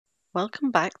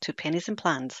Welcome back to Pennies and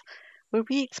Plans, where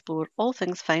we explore all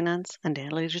things finance and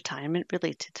early retirement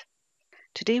related.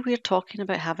 Today we are talking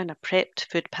about having a prepped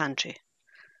food pantry.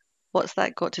 What's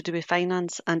that got to do with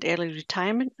finance and early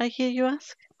retirement, I hear you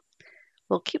ask?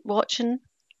 Well, keep watching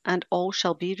and all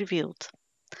shall be revealed.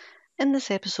 In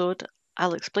this episode,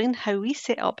 I'll explain how we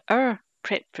set up our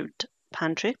prep food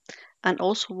pantry and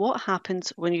also what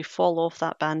happens when you fall off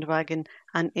that bandwagon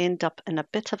and end up in a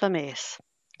bit of a mess.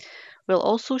 We'll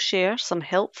also share some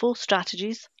helpful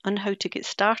strategies on how to get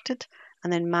started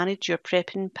and then manage your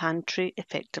prepping pantry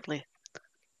effectively.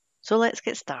 So let's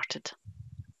get started.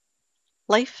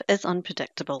 Life is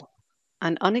unpredictable,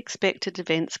 and unexpected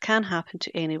events can happen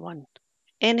to anyone,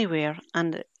 anywhere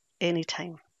and at any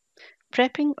time.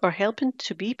 Prepping or helping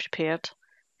to be prepared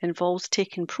involves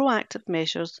taking proactive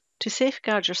measures to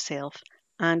safeguard yourself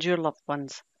and your loved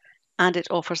ones, and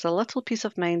it offers a little peace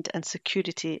of mind and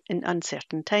security in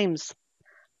uncertain times,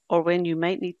 or when you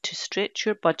might need to stretch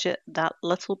your budget that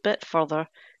little bit further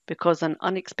because an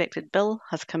unexpected bill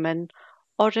has come in,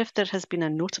 or if there has been a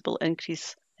notable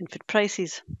increase in food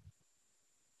prices.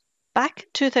 Back in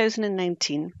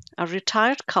 2019, a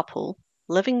retired couple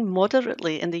living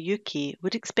moderately in the UK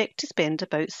would expect to spend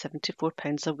about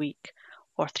 £74 a week,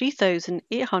 or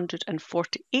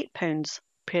 £3,848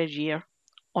 per year,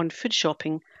 on food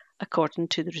shopping, according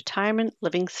to the Retirement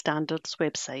Living Standards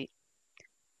website.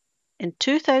 In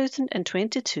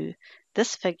 2022,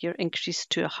 this figure increased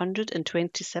to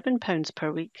 £127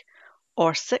 per week,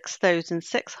 or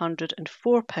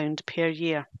 £6,604 per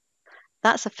year.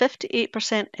 That's a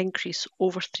 58% increase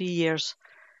over 3 years,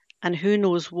 and who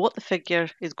knows what the figure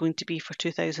is going to be for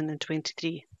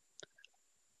 2023.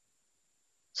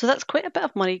 So that's quite a bit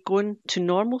of money going to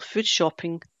normal food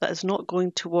shopping that is not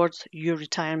going towards your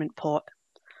retirement pot,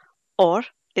 or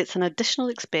it's an additional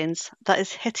expense that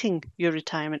is hitting your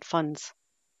retirement funds.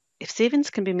 If savings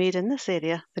can be made in this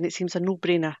area, then it seems a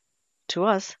no-brainer to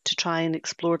us to try and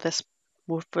explore this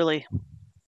more fully.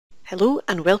 Hello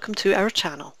and welcome to our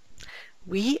channel.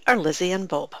 We are Lizzie and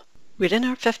Bob. We're in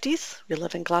our 50s, we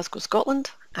live in Glasgow,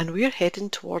 Scotland, and we're heading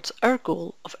towards our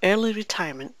goal of early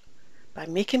retirement by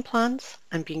making plans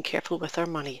and being careful with our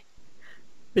money.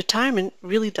 Retirement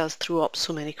really does throw up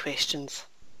so many questions,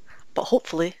 but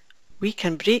hopefully we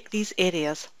can break these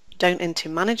areas down into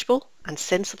manageable and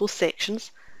sensible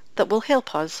sections that will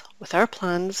help us with our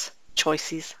plans,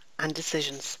 choices and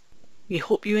decisions. We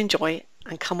hope you enjoy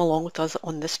and come along with us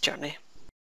on this journey.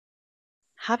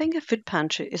 Having a food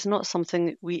pantry is not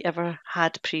something we ever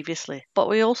had previously, but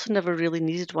we also never really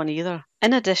needed one either.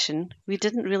 In addition, we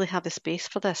didn't really have the space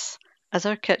for this, as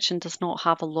our kitchen does not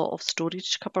have a lot of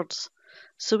storage cupboards,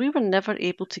 so we were never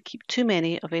able to keep too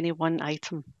many of any one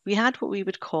item. We had what we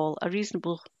would call a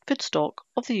reasonable food stock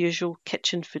of the usual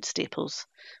kitchen food staples,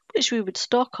 which we would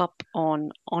stock up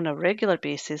on a regular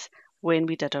basis when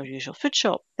we did our usual food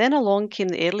shop. Then along came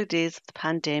the early days of the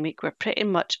pandemic, where pretty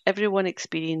much everyone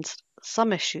experienced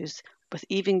some issues with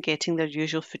even getting their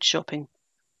usual food shopping.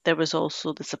 There was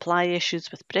also the supply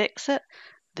issues with Brexit,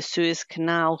 the Suez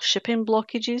Canal shipping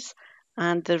blockages,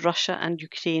 and the Russia and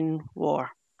Ukraine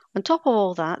war. On top of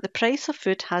all that, the price of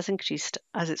food has increased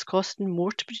as it's costing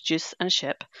more to produce and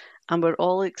ship, and we're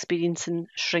all experiencing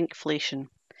shrinkflation,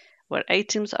 where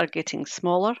items are getting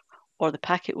smaller or the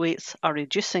packet weights are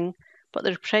reducing, but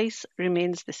their price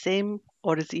remains the same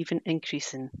or is even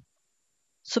increasing.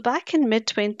 So back in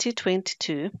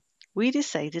mid-2022, we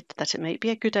decided that it might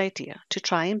be a good idea to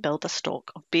try and build a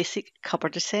stock of basic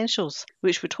cupboard essentials,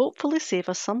 which would hopefully save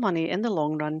us some money in the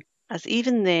long run, as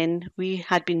even then we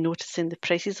had been noticing the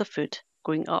prices of food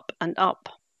going up and up.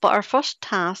 But our first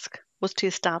task was to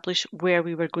establish where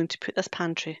we were going to put this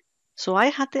pantry. So I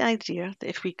had the idea that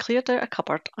if we cleared out a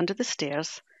cupboard under the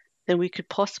stairs, then we could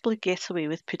possibly get away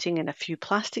with putting in a few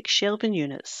plastic shelving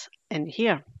units in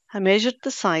here. I measured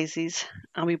the sizes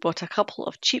and we bought a couple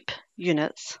of cheap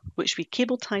units which we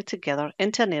cable tied together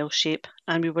into an L shape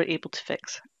and we were able to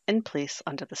fix in place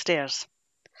under the stairs.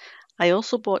 I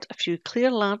also bought a few clear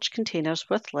large containers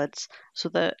with lids so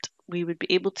that we would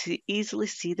be able to easily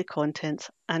see the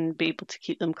contents and be able to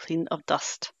keep them clean of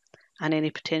dust and any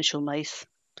potential mice,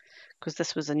 because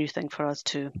this was a new thing for us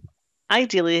too.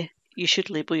 Ideally, you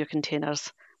should label your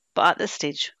containers, but at this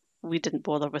stage we didn't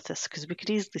bother with this because we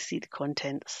could easily see the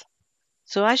contents.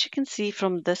 So as you can see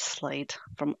from this slide,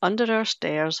 from under our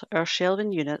stairs, our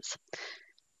shelving units,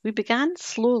 we began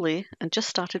slowly and just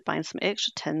started buying some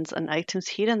extra tins and items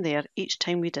here and there each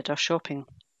time we did our shopping.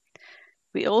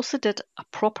 We also did a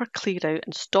proper clear out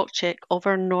and stock check of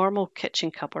our normal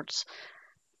kitchen cupboards,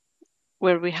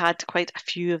 where we had quite a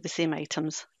few of the same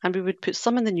items, and we would put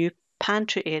some in the new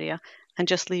pantry area and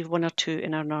just leave 1 or 2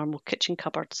 in our normal kitchen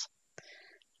cupboards.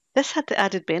 This had the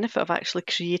added benefit of actually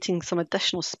creating some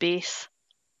additional space,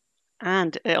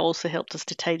 and it also helped us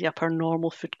to tidy up our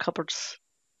normal food cupboards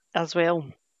as well.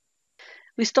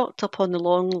 We stocked up on the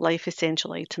long life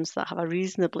essential items that have a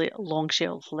reasonably long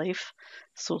shelf life,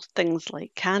 so things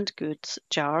like canned goods,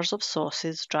 jars of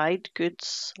sauces, dried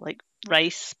goods like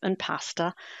rice and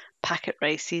pasta, packet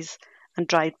rices, and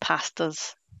dried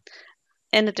pastas.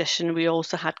 In addition, we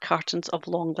also had cartons of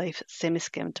long life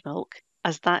semi-skimmed milk,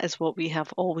 as that is what we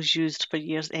have always used for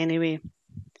years anyway.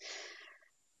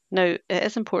 Now, it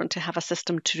is important to have a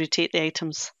system to rotate the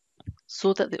items,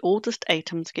 so that the oldest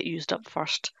items get used up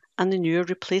first and the newer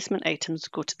replacement items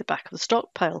go to the back of the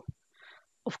stockpile.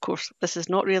 Of course, this is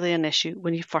not really an issue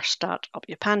when you first start up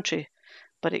your pantry,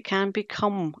 but it can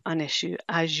become an issue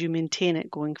as you maintain it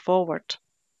going forward.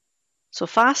 So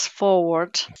fast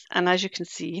forward, and as you can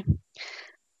see,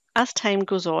 as time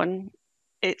goes on,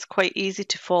 it's quite easy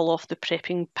to fall off the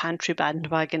prepping pantry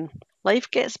bandwagon.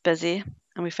 Life gets busy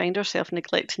and we find ourselves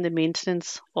neglecting the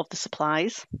maintenance of the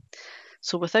supplies.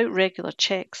 So without regular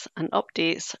checks and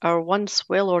updates, our once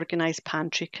well-organised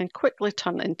pantry can quickly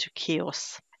turn into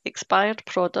chaos. Expired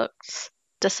products,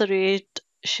 disarrayed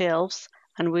shelves,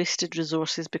 and wasted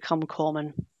resources become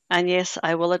common. And yes,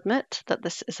 I will admit that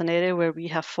this is an area where we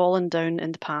have fallen down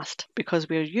in the past because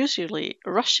we are usually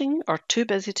rushing or too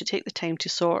busy to take the time to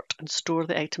sort and store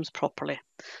the items properly.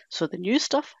 So the new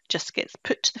stuff just gets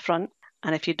put to the front,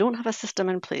 and if you don't have a system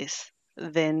in place,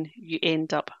 then you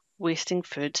end up wasting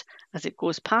food as it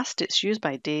goes past its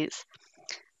use-by dates,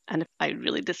 and I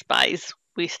really despise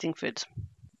wasting food.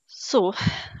 So,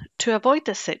 to avoid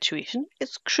this situation,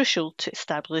 it's crucial to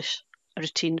establish a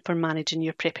routine for managing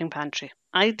your prepping pantry.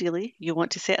 Ideally, you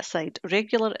want to set aside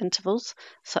regular intervals,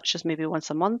 such as maybe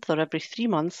once a month or every 3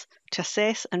 months, to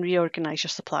assess and reorganise your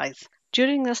supplies.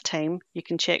 During this time, you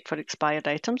can check for expired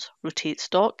items, rotate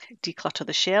stock, declutter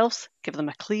the shelves, give them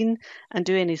a clean, and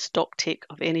do any stock take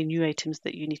of any new items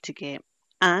that you need to get.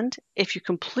 And if you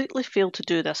completely fail to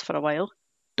do this for a while,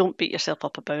 don't beat yourself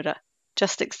up about it.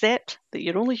 Just accept that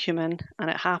you're only human and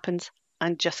it happens,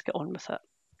 and just get on with it.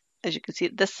 As you can see,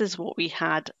 this is what we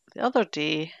had the other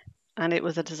day, and it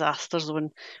was a disaster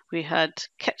zone. We had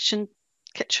kitchen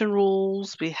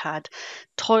rolls, we had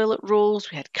toilet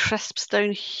rolls, we had crisps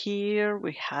down here,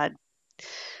 we had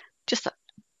just a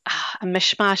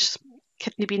mishmash,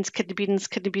 kidney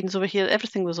beans over here.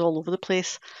 Everything was all over the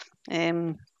place.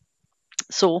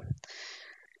 So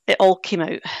it all came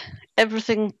out.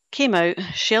 Everything came out,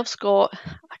 shelves got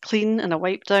a clean and a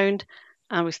wipe down,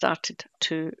 and we started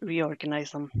to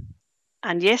reorganise them.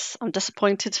 And yes, I'm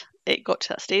disappointed it got to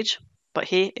that stage, but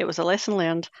hey, it was a lesson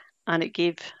learned, and it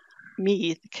gave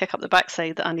me the kick up the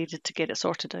backside that I needed to get it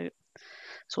sorted out.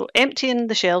 So emptying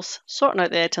the shelves, sorting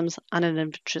out the items, and an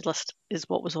inventory list is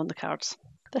what was on the cards.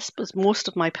 This was most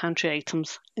of my pantry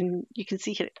items, and you can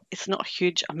see here it's not a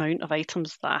huge amount of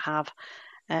items that I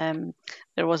have.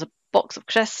 There was a box of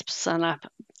crisps and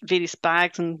various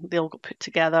bags, and they all got put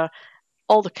together.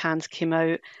 All the cans came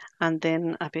out, and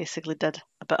then I basically did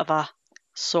a bit of a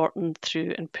sorting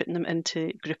through and putting them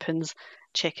into groupings,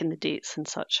 checking the dates and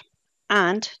such.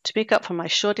 And to make up for my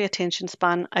shoddy attention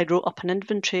span, I wrote up an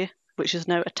inventory which is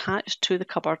now attached to the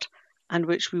cupboard and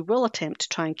which we will attempt to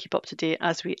try and keep up to date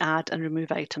as we add and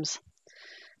remove items.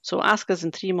 So ask us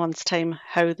in 3 months' time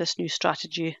how this new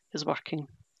strategy is working.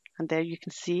 And there you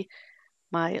can see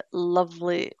my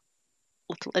lovely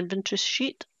little inventory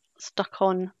sheet stuck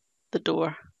on the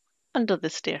door under the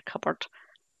stair cupboard,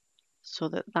 so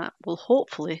that will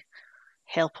hopefully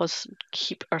help us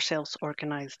keep ourselves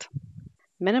organised.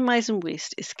 Minimising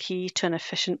waste is key to an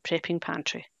efficient prepping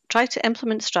pantry. Try to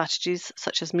implement strategies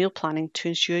such as meal planning to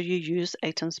ensure you use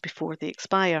items before they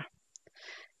expire.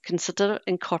 Consider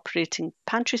incorporating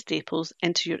pantry staples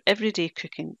into your everyday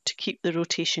cooking to keep the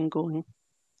rotation going.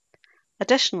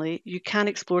 Additionally, you can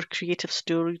explore creative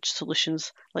storage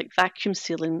solutions like vacuum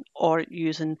sealing or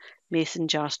using mason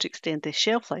jars to extend the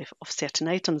shelf life of certain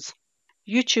items.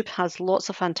 YouTube has lots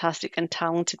of fantastic and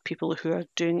talented people who are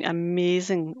doing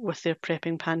amazing with their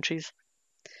prepping pantries.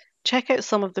 Check out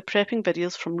some of the prepping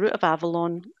videos from Root of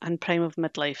Avalon and Prime of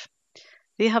Midlife.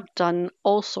 They have done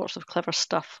all sorts of clever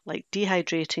stuff like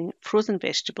dehydrating frozen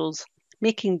vegetables,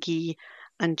 making ghee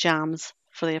and jams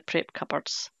for their prep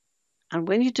cupboards. And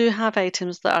when you do have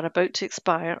items that are about to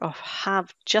expire or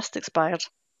have just expired,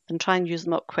 then try and use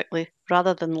them up quickly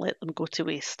rather than let them go to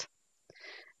waste.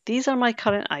 These are my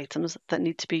current items that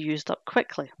need to be used up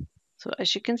quickly. So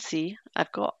as you can see,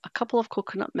 I've got a couple of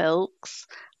coconut milks,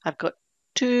 I've got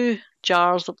 2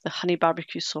 jars of the honey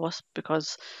barbecue sauce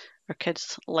because our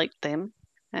kids like them.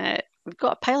 We've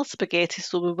got a pile of spaghetti,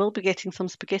 so we will be getting some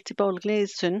spaghetti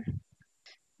bolognese soon.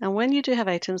 And when you do have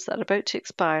items that are about to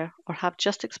expire or have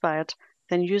just expired,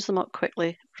 then use them up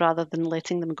quickly rather than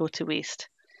letting them go to waste.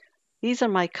 These are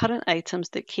my current items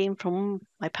that came from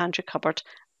my pantry cupboard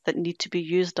that need to be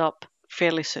used up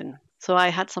fairly soon. So I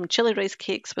had some chili rice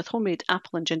cakes with homemade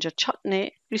apple and ginger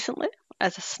chutney recently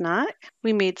as a snack.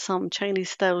 We made some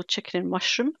Chinese style chicken and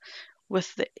mushroom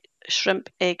with the shrimp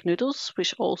egg noodles,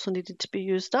 which also needed to be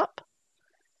used up.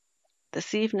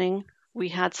 This evening we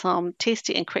had some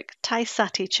tasty and quick Thai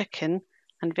satay chicken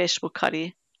and vegetable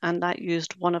curry, and that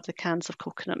used one of the cans of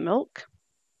coconut milk.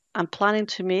 I'm planning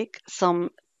to make some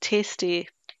tasty,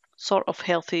 sort of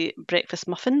healthy breakfast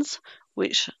muffins,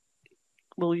 which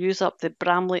will use up the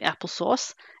Bramley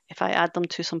applesauce if I add them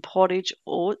to some porridge,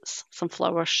 oats, some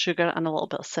flour, sugar, and a little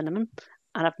bit of cinnamon.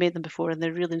 And I've made them before, and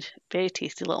they're really very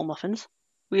tasty little muffins.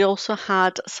 We also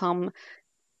had some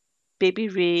Baby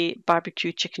Ray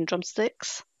barbecue chicken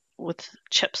drumsticks with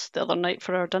chips the other night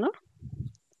for our dinner.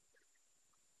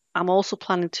 I'm also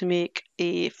planning to make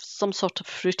some sort of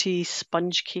fruity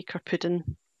sponge cake or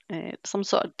pudding, some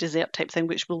sort of dessert type thing,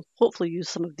 which will hopefully use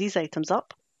some of these items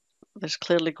up. There's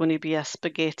clearly going to be a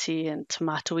spaghetti and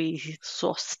tomatoey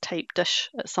sauce type dish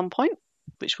at some point,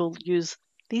 which will use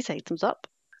these items up.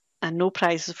 And no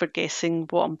prizes for guessing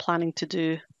what I'm planning to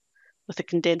do with the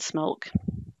condensed milk.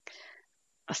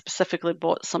 I specifically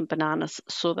bought some bananas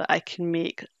so that I can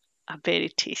make a very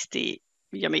tasty,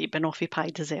 yummy banoffee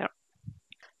pie dessert.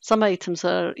 Some items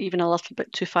are even a little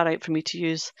bit too far out for me to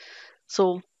use,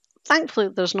 so thankfully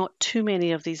there's not too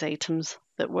many of these items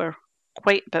that were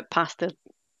quite a bit past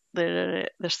their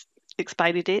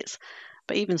expiry dates,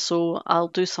 but even so, I'll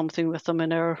do something with them,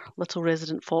 and our little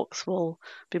resident fox will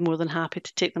be more than happy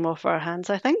to take them off our hands,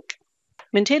 I think.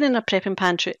 Maintaining a prepping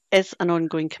pantry is an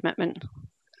ongoing commitment.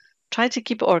 Try to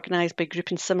keep it organised by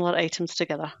grouping similar items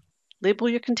together. Label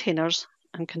your containers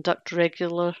and conduct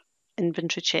regular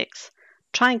inventory checks.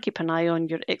 Try and keep an eye on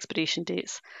your expiration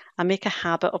dates and make a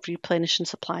habit of replenishing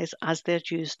supplies as they're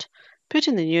used,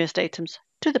 putting the newest items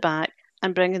to the back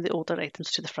and bringing the older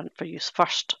items to the front for use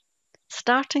first.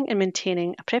 Starting and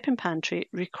maintaining a prepping pantry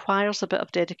requires a bit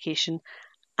of dedication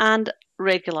and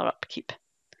regular upkeep.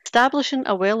 Establishing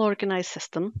a well-organised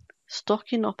system,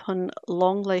 stocking up on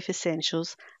long life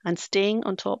essentials, and staying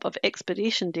on top of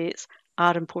expiration dates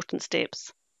are important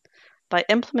steps. By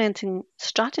implementing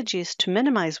strategies to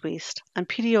minimise waste and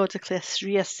periodically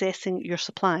reassessing your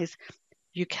supplies,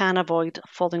 you can avoid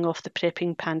falling off the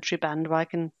prepping pantry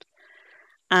bandwagon,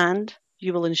 and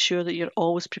you will ensure that you're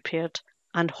always prepared,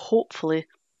 and hopefully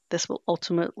this will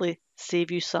ultimately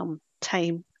save you some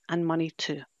time and money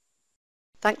too.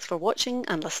 Thanks for watching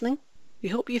and listening. We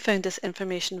hope you found this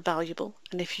information valuable,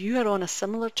 and if you are on a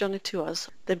similar journey to us,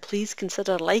 then please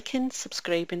consider liking,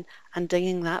 subscribing and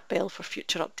dinging that bell for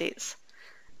future updates.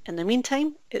 In the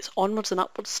meantime, it's onwards and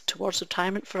upwards towards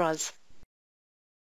retirement for us.